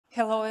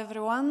Hello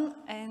everyone,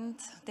 and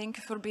thank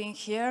you for being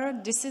here.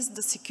 This is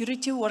the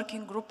Security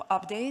Working Group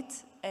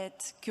update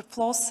at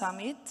Kubeflow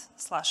Summit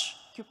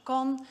 /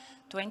 KubeCon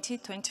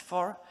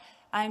 2024.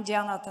 I'm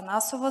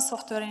Atanasova,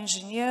 software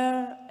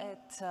engineer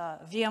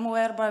at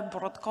VMware by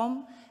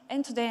Broadcom,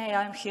 and today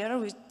I'm here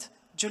with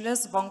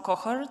Julius von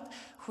Kohout,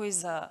 who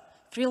is a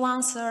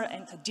freelancer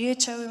and a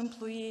DHL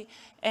employee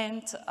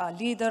and a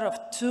leader of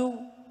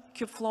two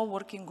Kubeflow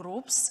working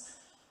groups,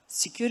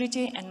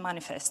 Security and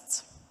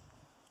Manifests.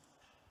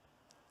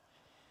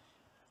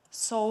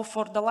 So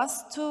for the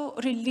last two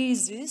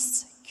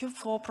releases,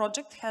 Kubeflow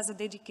project has a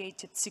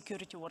dedicated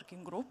security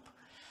working group,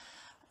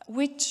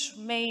 which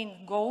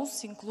main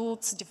goals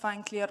includes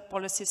define clear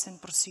policies and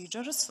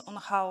procedures on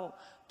how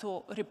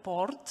to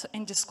report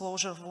and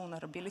disclosure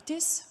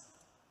vulnerabilities,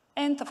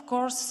 and of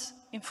course,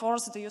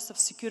 enforce the use of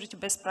security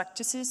best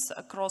practices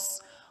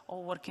across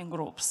all working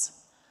groups.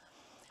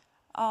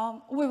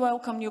 We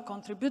welcome new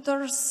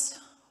contributors.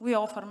 We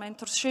offer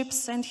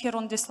mentorships, and here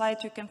on this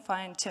slide you can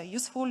find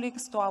useful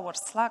links to our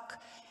Slack,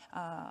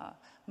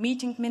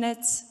 meeting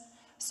minutes,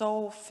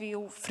 so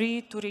feel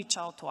free to reach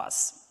out to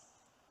us.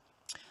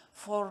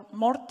 For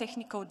more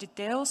technical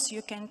details,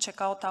 you can check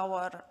out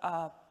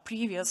our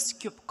previous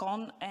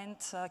KubeCon and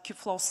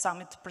Kubeflow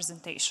Summit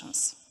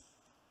presentations.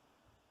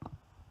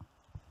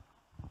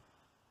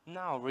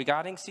 Now,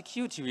 regarding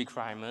security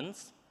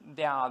requirements,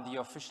 there are the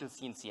official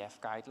CNCF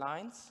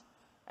guidelines,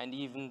 and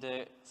even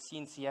the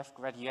CNCF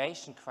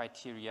graduation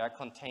criteria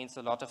contains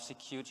a lot of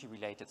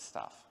security-related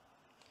stuff.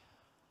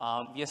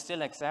 We are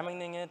still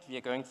examining it. We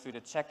are going through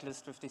the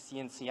checklist with the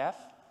CNCF,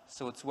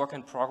 so it's work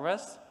in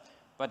progress.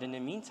 But in the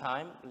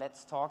meantime,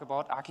 let's talk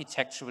about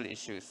architectural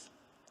issues.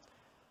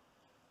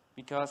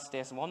 Because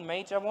there's one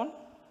major one.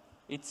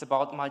 It's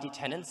about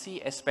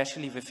multi-tenancy,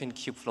 especially within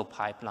Kubeflow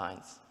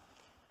pipelines.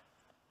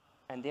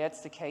 And there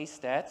it's the case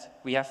that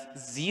we have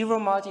zero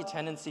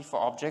multi-tenancy for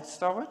object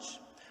storage,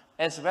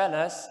 as well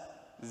as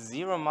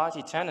zero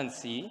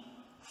multi-tenancy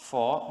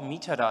for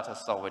metadata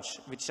storage,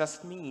 which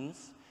just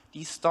means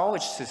these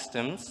storage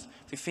systems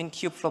within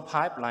Kubeflow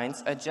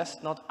pipelines are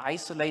just not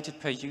isolated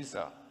per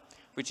user,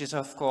 which is,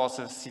 of course,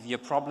 a severe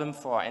problem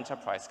for our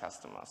enterprise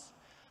customers.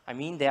 I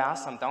mean, there are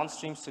some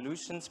downstream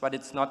solutions, but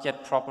it's not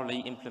yet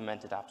properly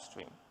implemented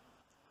upstream.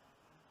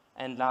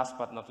 And last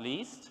but not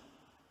least,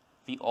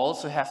 we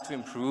also have to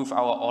improve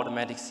our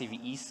automatic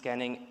CVE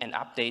scanning and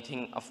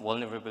updating of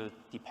vulnerable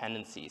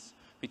dependencies,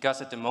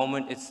 because at the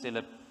moment it's still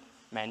a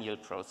manual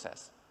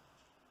process.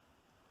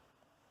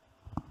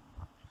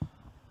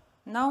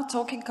 Now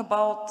talking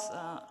about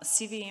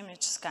CV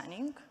image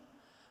scanning,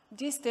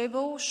 this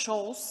table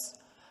shows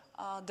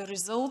the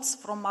results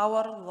from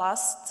our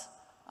last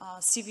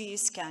CVE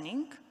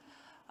scanning.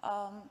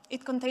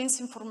 It contains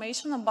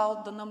information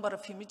about the number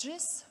of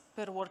images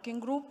per working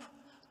group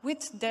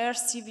with their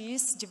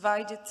CVEs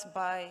divided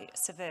by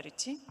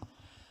severity.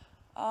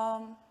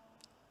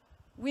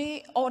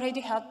 We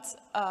already had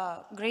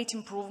great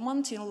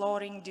improvement in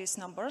lowering these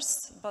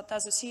numbers, but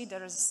as you see,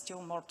 there is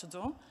still more to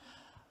do.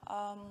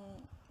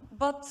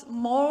 But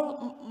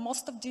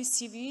most of these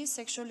CVEs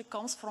actually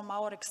comes from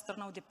our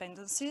external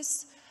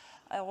dependencies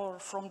or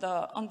from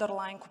the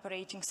underlying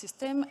operating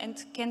system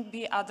and can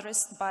be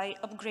addressed by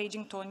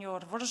upgrading to a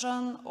newer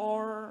version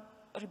or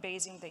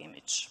rebasing the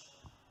image.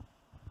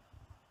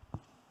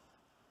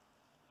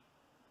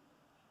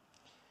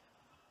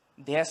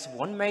 There's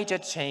one major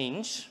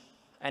change,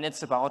 and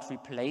it's about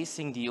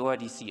replacing the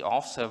ORDC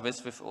auth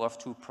service with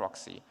OAuth2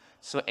 proxy,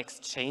 so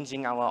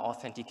exchanging our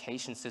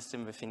authentication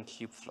system within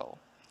Kubeflow.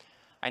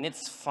 And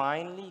it's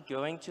finally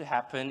going to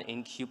happen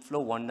in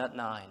Kubeflow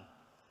 1.9,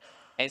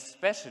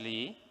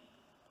 especially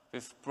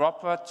with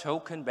proper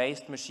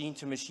token-based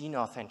machine-to-machine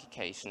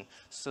authentication,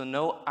 so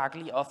no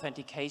ugly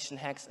authentication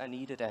hacks are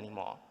needed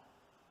anymore.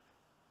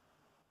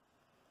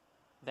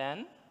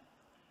 Then,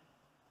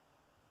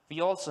 we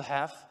also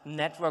have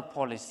network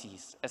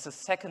policies as a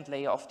second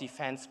layer of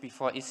defense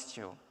before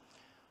Istio.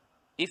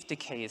 If the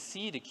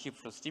KSC, the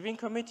Kubeflow Steering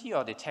Committee,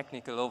 or the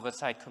Technical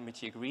Oversight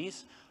Committee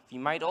agrees, we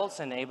might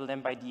also enable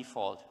them by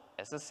default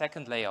as a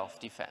second layer of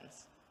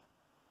defense.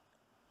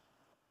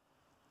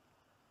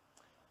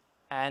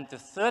 And the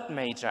third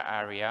major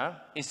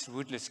area is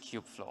rootless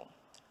Kubeflow,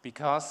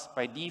 because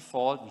by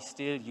default, we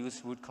still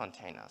use root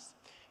containers,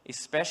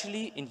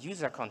 especially in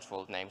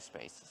user-controlled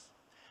namespaces.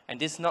 And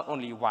this not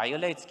only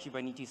violates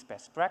Kubernetes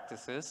best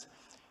practices,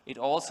 it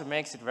also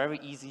makes it very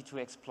easy to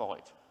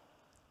exploit.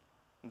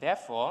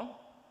 Therefore,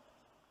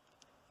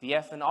 we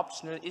have an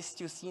optional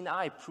Istio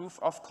CNI proof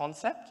of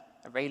concept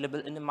available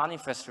in the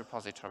manifest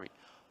repository.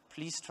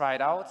 Please try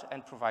it out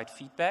and provide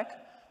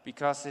feedback,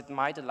 because it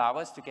might allow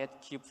us to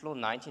get Kubeflow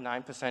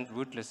 99%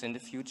 rootless in the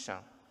future.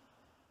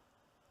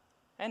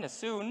 And as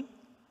soon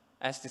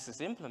as this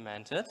is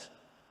implemented,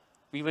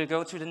 we will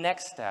go to the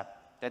next step.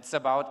 That's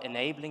about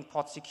enabling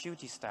pod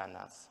security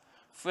standards,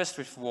 first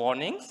with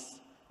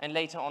warnings and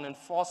later on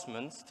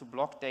enforcements to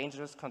block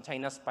dangerous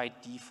containers by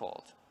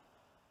default.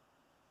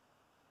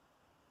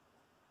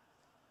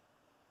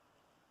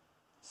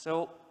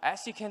 So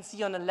as you can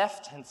see on the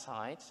left-hand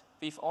side,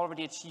 we've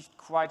already achieved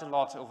quite a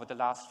lot over the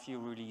last few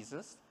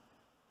releases.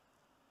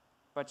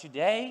 But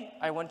today,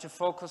 I want to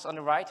focus on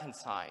the right-hand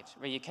side,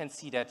 where you can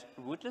see that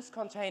rootless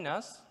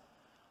containers,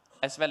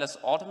 as well as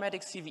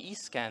automatic CVE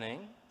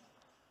scanning,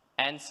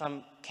 and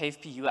some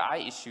KFP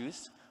UI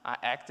issues are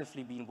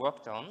actively being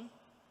worked on,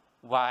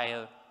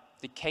 while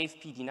the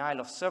KFP denial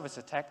of service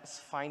attack is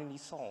finally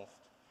solved.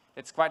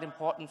 It's quite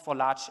important for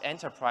large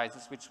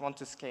enterprises which want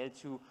to scale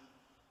to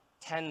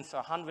tens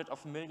or hundreds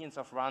of millions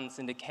of runs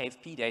in the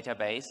KFP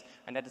database,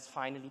 and that is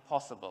finally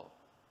possible.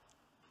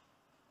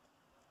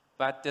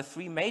 But the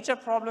three major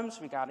problems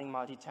regarding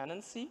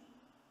multi-tenancy,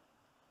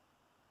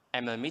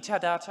 ML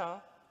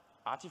metadata,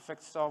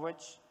 artifact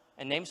storage,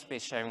 and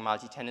namespace sharing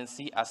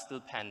multi-tenancy are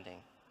still pending.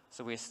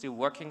 So we're still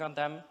working on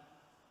them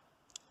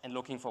and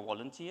looking for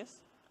volunteers.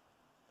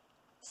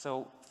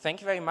 So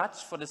thank you very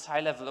much for this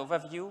high-level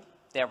overview.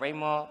 There are way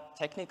more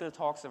technical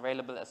talks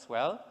available as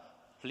well.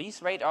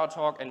 Please rate our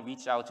talk and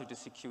reach out to the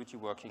Security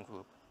Working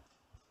Group.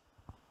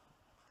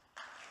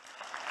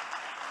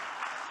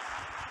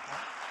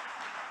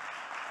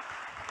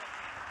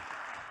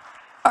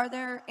 Are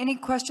there any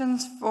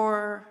questions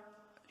for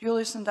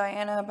Julius and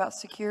Diana about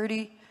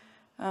security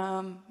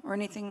or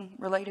anything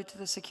related to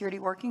the Security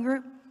Working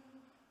Group?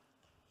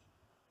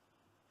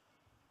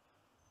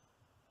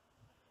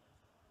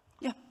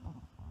 Yeah.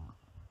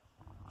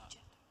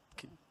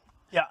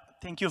 Yeah,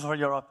 thank you for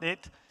your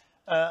update.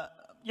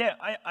 Yeah,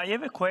 I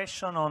have a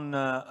question on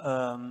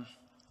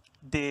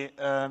the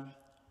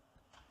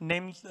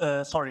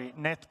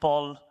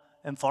netpol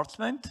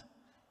enforcement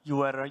you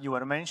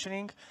were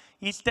mentioning.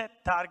 Is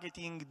that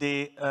targeting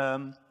the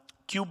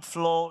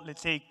Kubeflow,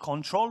 let's say,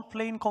 control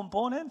plane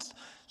components?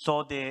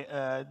 So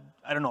the,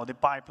 I don't know, the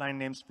pipeline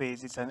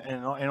namespaces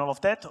and all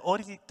of that? Or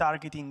is it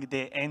targeting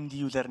the end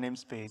user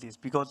namespaces?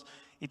 Because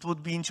it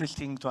would be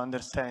interesting to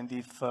understand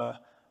if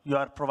you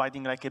are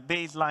providing like a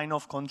baseline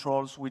of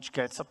controls which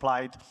gets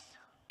applied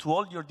to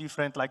all your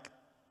different like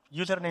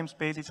user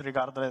namespaces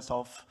regardless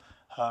of,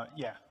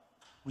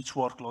 which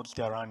workloads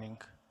they are running.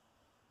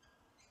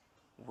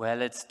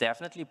 Well, it's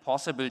definitely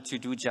possible to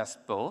do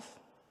just both.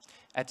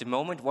 At the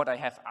moment, what I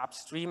have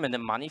upstream in the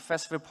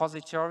manifest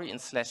repository in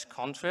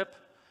 /contrib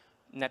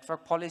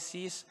network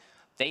policies,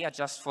 they are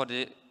just for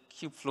the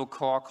Kubeflow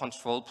core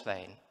control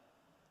plane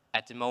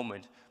at the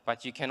moment.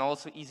 But you can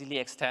also easily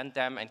extend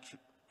them and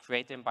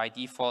create them by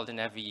default in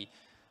every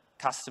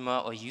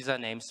customer or user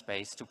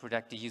namespace to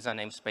protect the user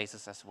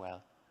namespaces as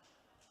well.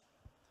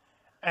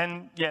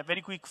 And yeah,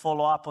 very quick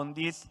follow-up on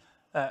this.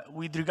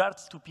 With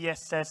regards to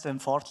PSS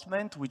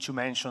enforcement, which you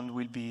mentioned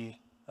will be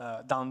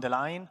down the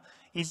line,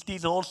 is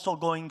this also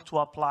going to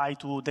apply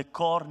to the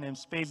core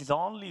namespaces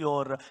only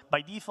or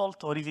by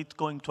default, or is it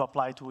going to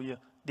apply to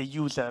the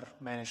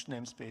user-managed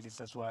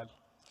namespaces as well?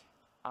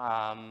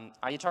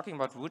 Are you talking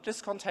about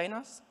rootless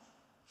containers?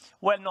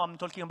 Well, no, I'm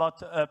talking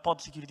about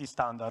pod security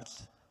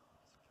standards.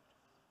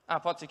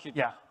 Pod security.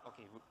 Yeah.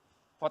 Okay.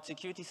 Pod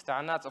security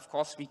standards, of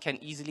course, we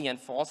can easily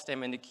enforce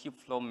them in the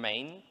Kubeflow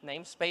main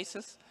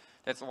namespaces.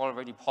 That's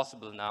already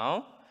possible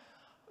now.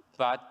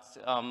 But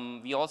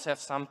we also have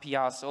some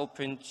PRs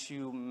open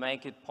to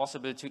make it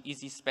possible to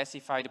easily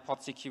specify the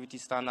pod security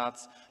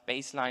standards,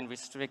 baseline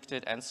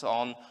restricted, and so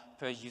on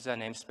per user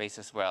namespace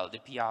as well. The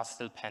PR is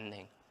still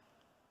pending.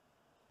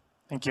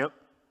 Thank you.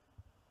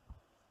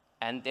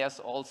 And there's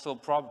also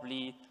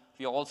probably,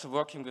 we are also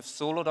working with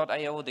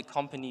Solo.io, the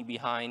company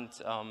behind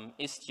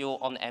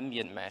Istio on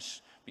ambient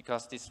mesh,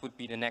 because this would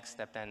be the next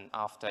step then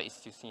after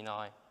Istio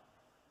CNI.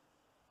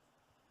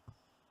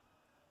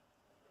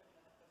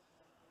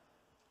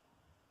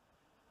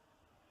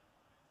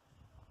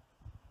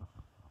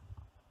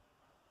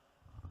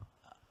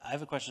 I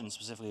have a question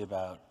specifically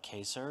about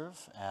Kserve.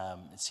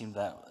 It seemed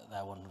that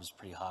that one was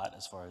pretty hot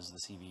as far as the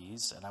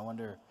CVEs, and I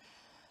wonder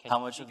how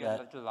much of that. Can you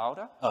speak a little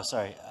louder? Oh,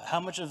 sorry.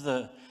 How much of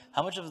the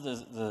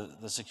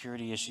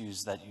security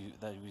issues that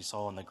we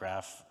saw in the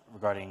graph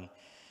regarding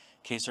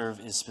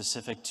Kserve is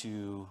specific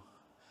to,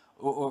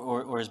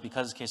 or is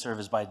because Kserve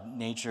is by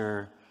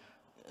nature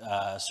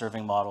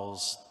serving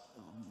models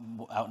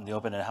out in the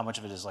open, and how much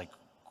of it is like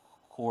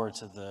core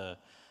to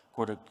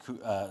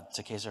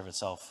Kserve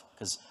itself?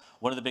 Because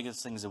one of the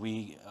biggest things that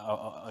we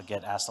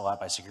get asked a lot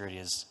by security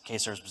is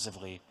Kserve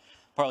specifically,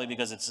 partly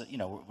because it's,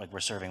 like we're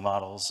serving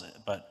models,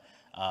 but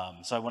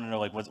so I want to know,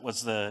 like,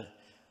 what's the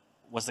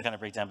kind of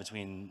breakdown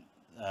between,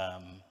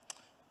 the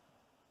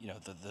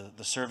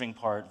serving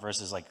part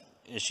versus like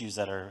issues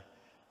that are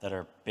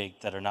big,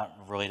 that are not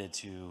related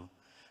to,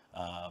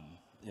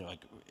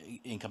 like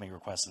incoming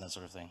requests and that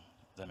sort of thing.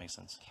 Does that make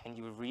sense? Can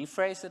you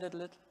rephrase it a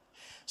little?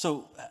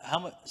 So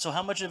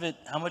how much of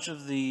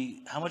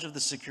the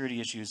security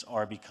issues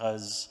are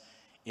because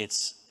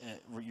it's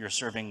you're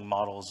serving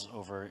models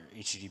over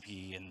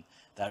HTTP and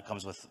that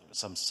comes with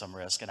some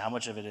risk, and how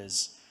much of it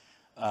is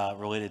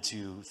related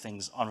to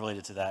things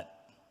unrelated to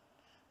that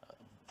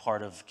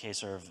part of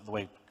Kserve, the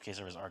way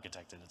Kserve is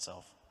architected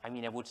itself? I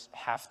mean, I would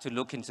have to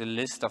look into the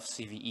list of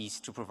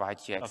CVEs to provide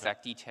you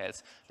exact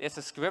details. There's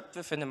a script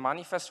within the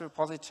manifest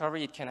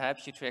repository. It can help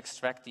you to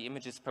extract the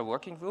images per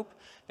working group.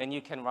 Then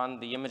you can run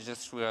the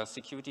images through a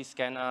security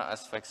scanner,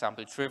 as for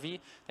example, Trivy.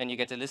 Then you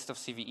get a list of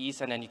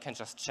CVEs, and then you can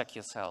just check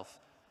yourself.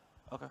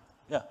 Okay.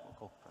 Yeah.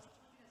 Cool. Perfect.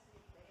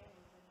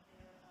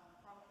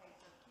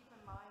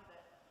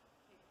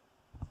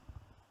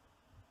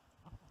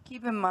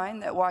 Keep in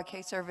mind that while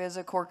Kserve is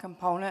a core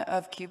component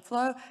of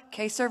Kubeflow,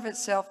 Kserve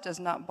itself does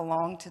not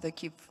belong to the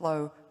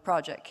Kubeflow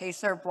project.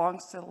 Kserve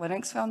belongs to the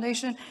Linux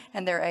Foundation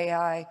and their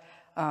AI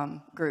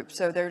group.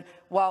 So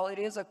while it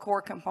is a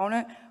core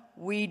component,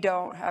 we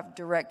don't have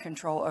direct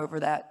control over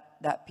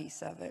that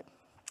piece of it.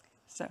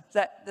 So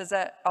does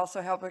that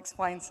also help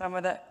explain some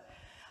of that?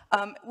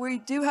 We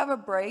do have a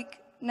break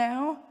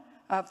now,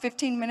 a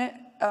 15-minute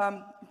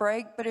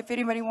break, but if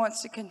anybody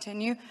wants to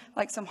continue,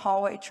 like some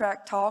hallway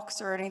track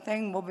talks or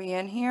anything, we'll be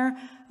in here,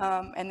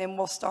 and then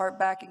we'll start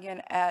back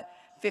again at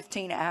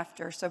 15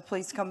 after. So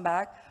please come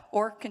back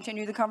or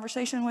continue the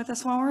conversation with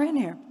us while we're in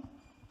here.